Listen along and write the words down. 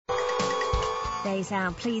They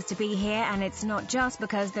sound pleased to be here, and it's not just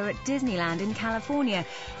because they're at Disneyland in California.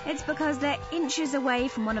 It's because they're inches away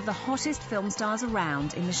from one of the hottest film stars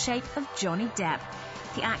around, in the shape of Johnny Depp.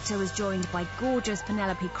 The actor was joined by gorgeous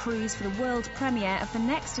Penélope Cruz for the world premiere of the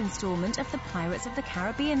next instalment of the Pirates of the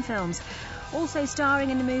Caribbean films. Also starring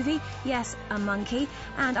in the movie, yes, a monkey,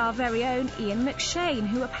 and our very own Ian McShane,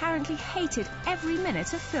 who apparently hated every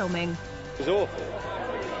minute of filming. It was awful.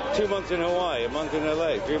 2 months in Hawaii, a month in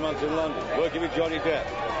LA, 3 months in London, working with Johnny Depp.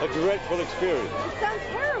 A dreadful experience. It sounds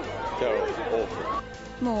terrible. Terrible, awful.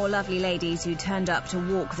 More lovely ladies who turned up to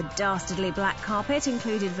walk the dastardly black carpet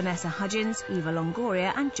included Vanessa Hudgens, Eva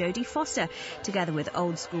Longoria and Jodie Foster, together with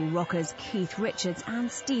old-school rockers Keith Richards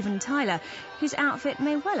and Steven Tyler, whose outfit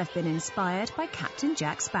may well have been inspired by Captain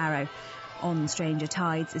Jack Sparrow. On Stranger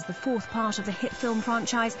Tides is the fourth part of the hit film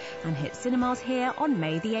franchise and hits cinemas here on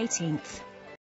May the 18th.